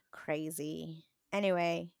 crazy.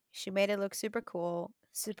 Anyway, she made it look super cool,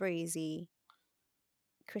 super easy.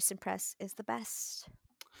 Kristen Press is the best.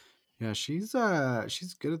 Yeah, she's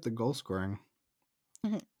good at the goal scoring.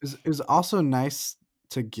 It was also nice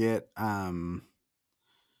to get, I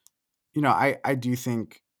do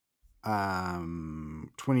think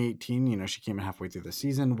 2018, she came in halfway through the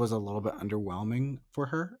season, was a little bit underwhelming for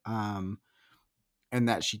her. And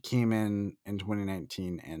that she came in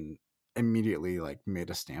 2019 and immediately like made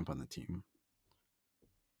a stamp on the team.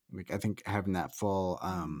 Like, I think having that full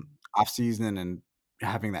Mm. off season and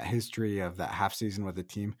having that history of that half season with the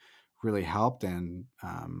team really helped. And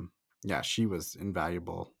yeah, she was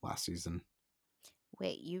invaluable last season.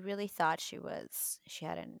 Wait, you really thought she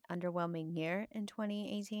had an underwhelming year in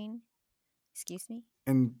 2018? Excuse me?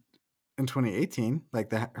 In 2018,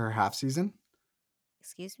 like her half season,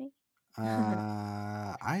 Excuse me?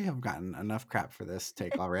 I have gotten enough crap for this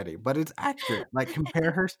take already, but it's accurate. Like,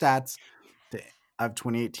 compare her stats to, of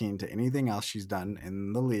 2018 to anything else she's done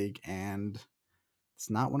in the league, and it's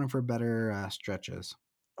not one of her better stretches.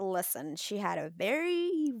 Listen, she had a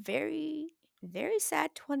very, very, very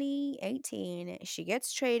sad 2018. She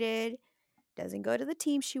gets traded, doesn't go to the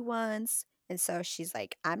team she wants, and so she's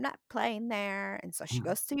like, "I'm not playing there," and so she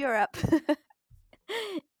goes to Europe.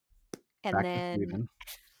 And Back to then Sweden.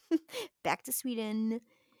 back to Sweden,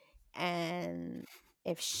 and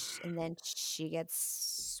and then she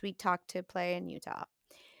gets sweet talk to play in Utah.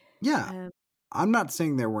 Yeah, Um, I'm not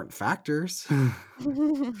saying there weren't factors.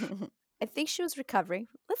 I think she was recovering.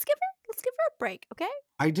 Let's give her a break, okay?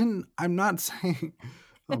 I'm not saying.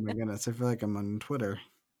 Oh my goodness, I feel like I'm on Twitter.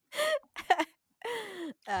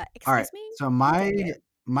 All right, Excuse me? so You my take it.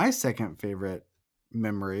 my second favorite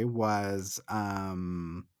memory was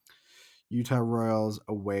Utah Royals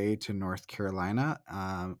away to North Carolina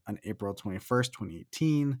on April 21st,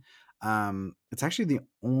 2018. It's actually the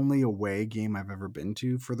only away game I've ever been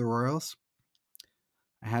to for the Royals.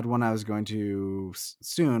 I had one I was going to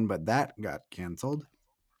soon, but that got canceled.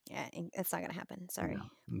 Yeah, it's not gonna happen. Yeah, Sorry.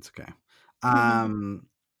 it's okay. Um,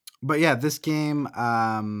 but yeah, this game,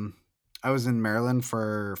 I was in Maryland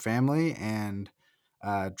for family and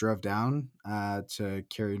drove down to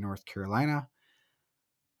Cary, North Carolina.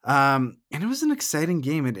 And it was an exciting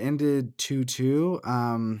game. It ended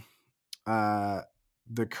 2-2. Uh,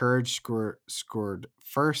 the Courage scored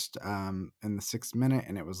first in the 6th minute,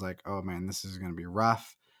 and it was like, oh man, this is going to be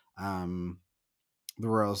rough. Um, the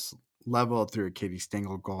Royals leveled through a Katie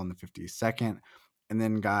Stengel goal in the 52nd, and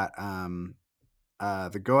then got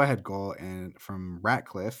the go-ahead goal from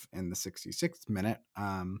Ratcliffe in the 66th minute.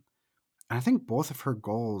 And I think both of her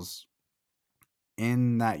goals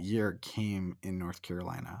in that year came in North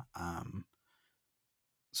Carolina.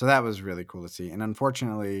 So that was really cool to see. And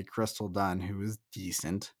unfortunately, Crystal Dunn, who was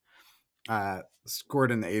decent,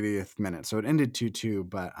 scored in the 80th minute. So it ended 2-2.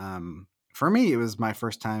 But for me, it was my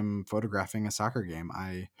first time photographing a soccer game.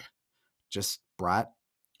 I just brought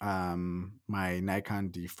my Nikon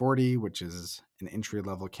D40, which is an entry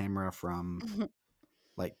level camera from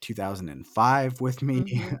like 2005 with me.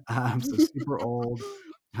 Mhm. So super old,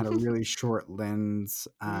 had a really short lens.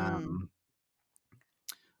 Mm,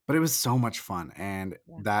 But it was so much fun, and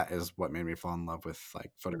yeah. that is what made me fall in love with,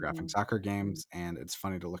 like, photographing Mhm. soccer Mhm. games, and it's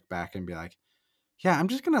funny to look back and be like, "Yeah, I'm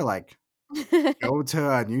just gonna, like, go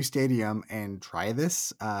to a new stadium and try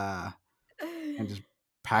this, and just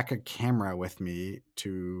pack a camera with me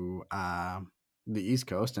to, the East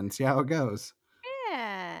Coast and see how it goes."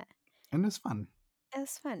 Yeah, And it's fun. it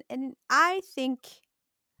was fun, and I think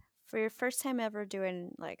for your first time ever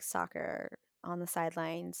doing, like, soccer on the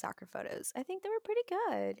sideline, soccer photos, I think they were pretty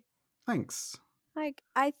good. Thanks. Like,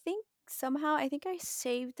 I think somehow I think I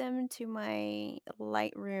saved them to my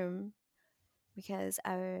Lightroom because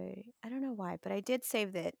I don't know why, but I did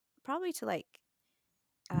save it probably to, like,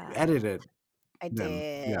 You uh edited I them.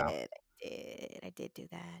 Yeah. did, I did do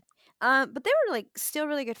that. But they were, like, still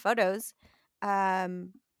really good photos.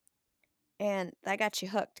 Um, and that got you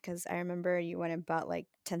hooked because I remember you went and bought, like,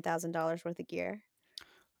 $10,000 worth of gear.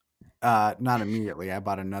 Not immediately, I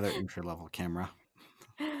bought another entry level camera,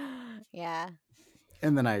 Yeah,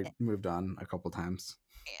 and then I moved on a couple times.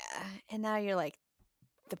 yeah, and now you're, like,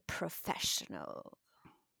 the professional.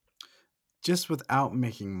 Just without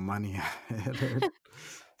making money at it.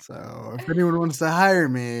 So, if anyone wants to hire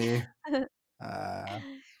me, uh,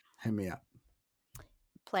 hit me up.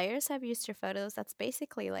 Players have used your photos, that's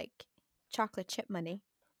basically, like, chocolate chip money.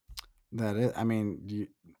 That is, I mean,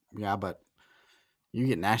 yeah, but you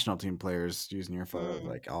get national team players using your photos, Mm,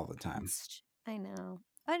 like, all the time. I know.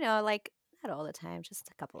 I know, like, not all the time, just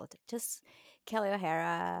a couple of t just Kelly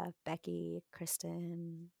O'Hara, Becky,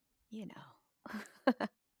 Kristen, you know.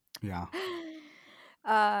 Yeah.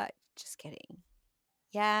 Uh, just kidding.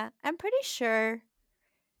 Yeah, I'm pretty sure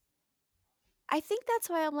I think that's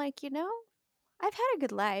why I'm like, I've had a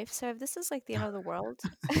good life, so if this is, like, the end of the world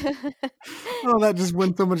Oh, that just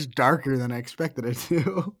went so much darker than I expected it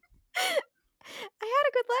to. I had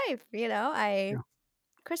a good life, I Yeah.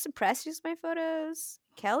 Kristen Press used my photos,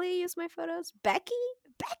 Kelly used my photos, Becky,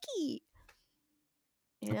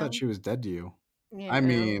 you I thought know? she was dead to you. You I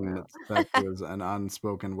mean, know? that was an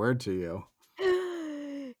unspoken word to you.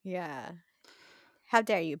 Yeah. How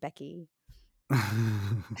dare you, Becky?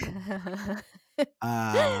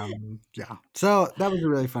 Yeah. So, that was a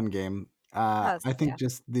really fun game. I Yeah. think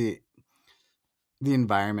just the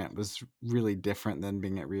environment was really different than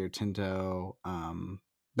being at Rio Tinto.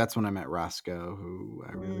 That's when I met Roscoe, who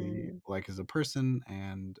I really Mm. like as a person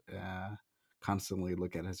and constantly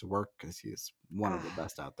look at his work because he is one of the Ah,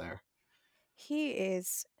 best out there. he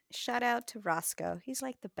is shout out to Roscoe. He's,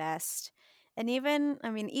 like, the best. And even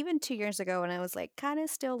 2 years ago when I was, like, kinda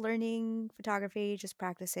still learning photography, just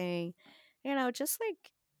practicing, just,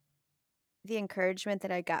 like, the encouragement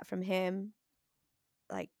that I got from him,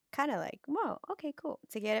 like, kinda like, "Whoa, okay, cool,"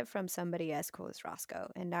 to get it from somebody as cool as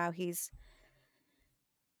Roscoe, and now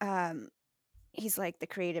um he's, like, the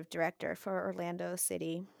creative director for Orlando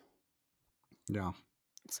City, Yeah,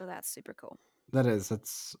 so that's super cool.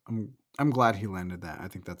 that's I'm glad he landed that. I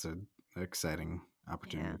think that's a exciting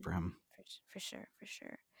Yeah, opportunity for him. for sure, for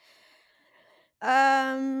sure.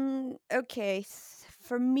 Okay,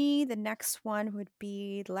 for me, the next one would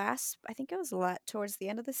be last I think it was a lot towards the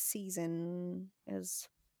end of the season.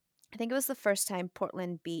 I think it was the first time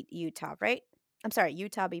Portland beat Utah, right? I'm sorry,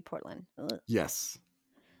 Utah beat Portland. Ugh. Yes.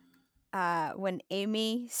 When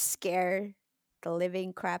Amy scared the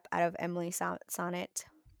living crap out of Emily Sonnet.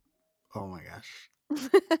 Oh my gosh.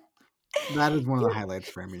 That is one of the You highlights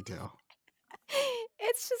for me too.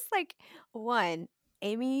 it's just like, 1,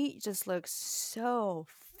 Amy just looks so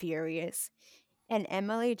furious, and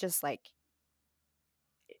Emily just, like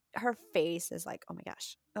her face is like, oh my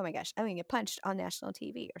gosh, I'm gonna get punched on national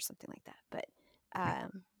TV," or something like that, but, Yeah.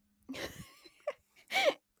 um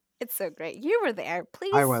it's so great. You were there.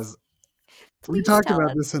 I Please, was We please talked tell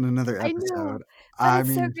about us. this in another I know, episode. but I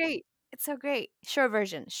it's so mean, great. It's so great. Short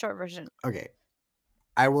version. okay,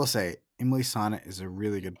 I will say Emily Sonnet is a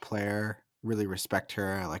really good player. Really respect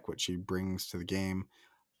her. I like what she brings to the game.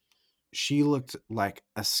 She looked like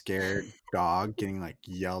a scared dog getting like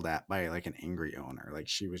yelled at by like an angry owner. Like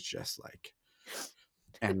she was just like,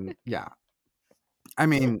 and yeah, I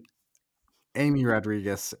mean, Amy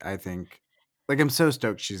Rodriguez, I think. like, I'm so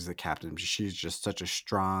stoked she's the captain. She's just such a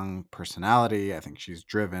strong personality. I think she's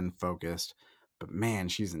driven, focused, but man,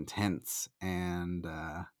 she's intense, and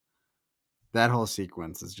that whole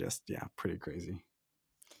sequence is just, yeah, pretty crazy.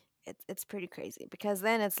 It's pretty crazy because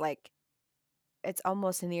then it's like it's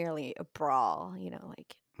almost nearly a brawl,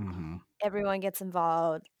 like Mhm. everyone gets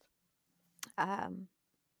involved. Um,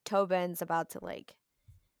 Tobin's about to like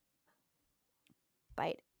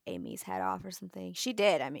bite Amy's head off or something. She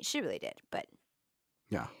did. I mean, she really did. But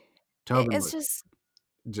Yeah. it, Tobin it's was just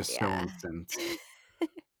just so yeah. incensed.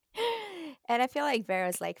 And I feel like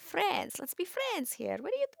Vera's like, friends, let's be friends here.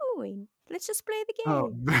 What are you doing? Let's just play the Oh,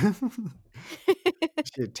 game.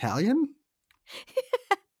 is she Italian?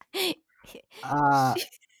 Uh,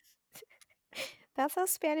 That's how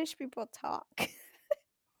Spanish people talk.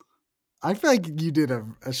 I feel like you did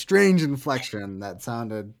a strange inflection that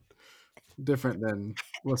sounded different than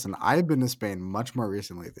listen, I've been to Spain much more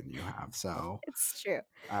recently than you have, so, It's true.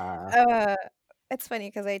 uh Uh, it's funny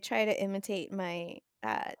because I try to imitate my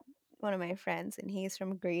one of my friends, and he's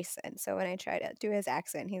from Greece, and so when I try to do his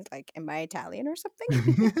accent, he's like, "Am I Italian or something?"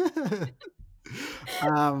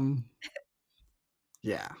 Um,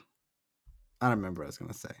 yeah, I don't remember what I was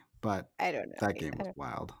gonna say, but I don't know. that Yeah, game I was don't.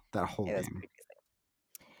 wild, that whole It was game. pretty crazy.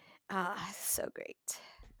 Ah, so great.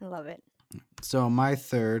 I love it. So my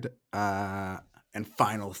third, and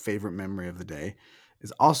final favorite memory of the day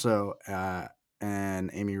is also, an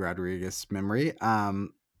Amy Rodriguez memory.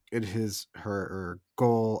 It is her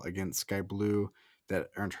goal against Sky Blue that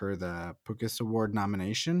earned her the Pucas Award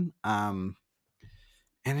nomination.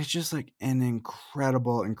 And it's just like an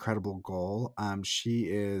incredible, incredible goal. She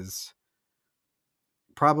is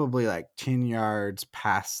probably like 10 yards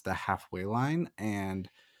past the halfway line and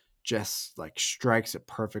just like strikes it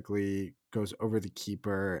perfectly, goes over the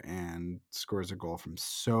keeper and scores a goal from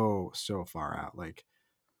so far out. Like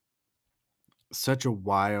such a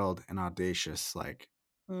wild and audacious like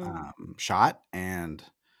Mm, shot, and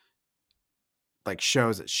like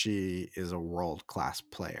shows that she is a world class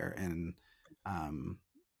player, and um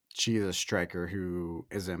she is a striker who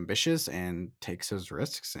is ambitious and takes those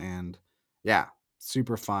risks, and yeah,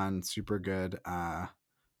 super fun, super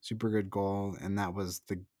good goal, and that was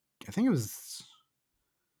the I think it was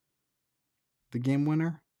the game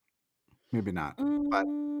winner. Maybe not, but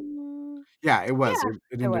mm, yeah, it was. yeah,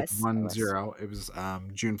 It it ended was. It was. 1-0. It was,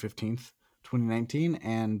 June 15th, 2019,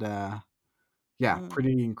 and, yeah, Mm,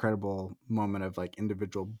 pretty incredible moment of, like,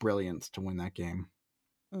 individual brilliance to win that game.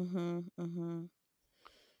 mhm. Mhm.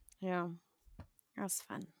 Yeah, that was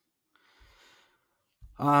fun.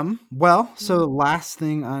 Well, so Mm, last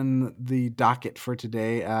thing on the docket for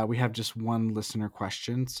today, we have just one listener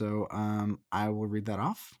question, so, I will read that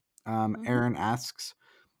off. mhm. Aaron asks,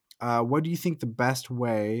 what do you think the best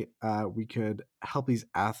way we could help these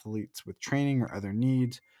athletes with training or other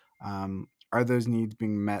needs? Are those needs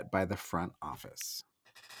being met by the front office?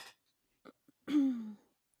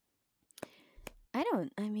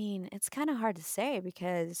 I mean, it's kind of hard to say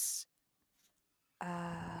because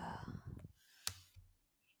uh,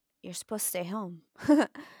 you're supposed to stay home.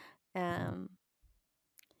 um,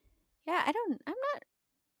 yeah, I'm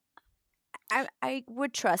not, I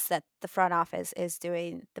would trust that the front office is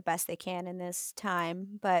doing the best they can in this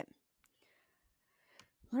time, but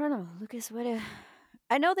I don't know. Lucas,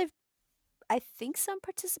 I know I think some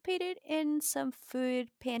participated in some food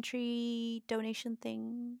pantry donation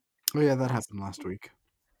thing Oh yeah, that last happened last week. week.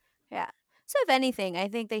 Yeah. So if anything, I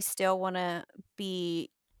think they still want to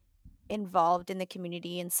be involved in the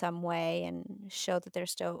community in some way and show that they're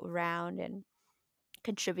still around and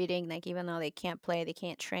contributing. Like even though they can't play, they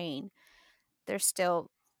can't train, they're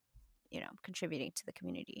still, contributing to the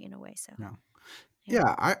community in a way. So Yeah, yeah.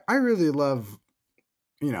 yeah. I really love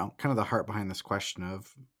kind of the heart behind this question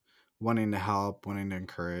of wanting to help, wanting to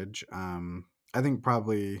encourage. I think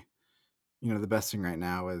probably the best thing right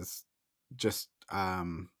now is just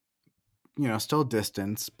still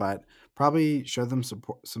distance, but probably show them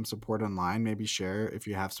some support online. Maybe share if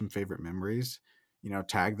you have some favorite memories.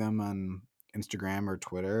 Tag them on Instagram or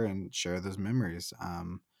Twitter and share those memories.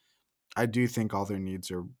 I do think all their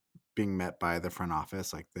needs are being met by the front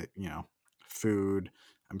office, like food.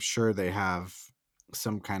 I'm sure they have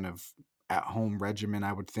some kind of at home regimen.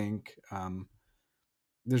 I would think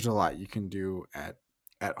there's a lot you can do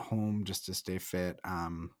at home just to stay fit.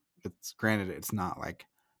 It's granted it's not like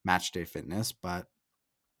match day fitness, but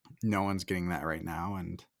no one's getting that right now,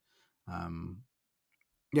 and um,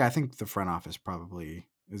 yeah, I think the front office probably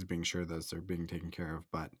is being sure those are being taken care of.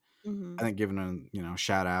 But I Hmm. think giving them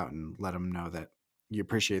shout out and let them know that you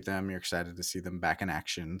appreciate them, you're excited to see them back in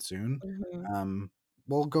action soon, Hmm. um,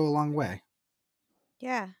 will go a long way.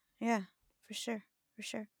 Yeah. Yeah. For sure. For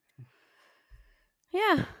sure.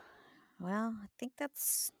 Yeah. Well, I think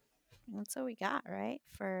that's what we got, right?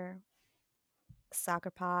 For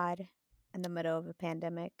soccer pod in the middle of a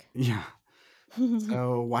pandemic. Yeah. Mhm.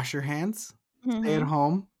 So wash your hands, stay at Mhm.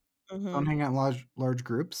 home, don't Mhm. hang out in large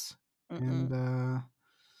groups, and Mm-mm.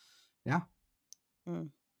 yeah,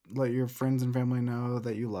 Mm. let your friends and family know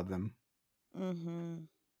that you love them. Mhm.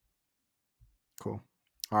 Cool.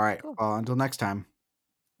 All right. Cool. Well, until next time,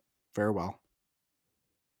 farewell.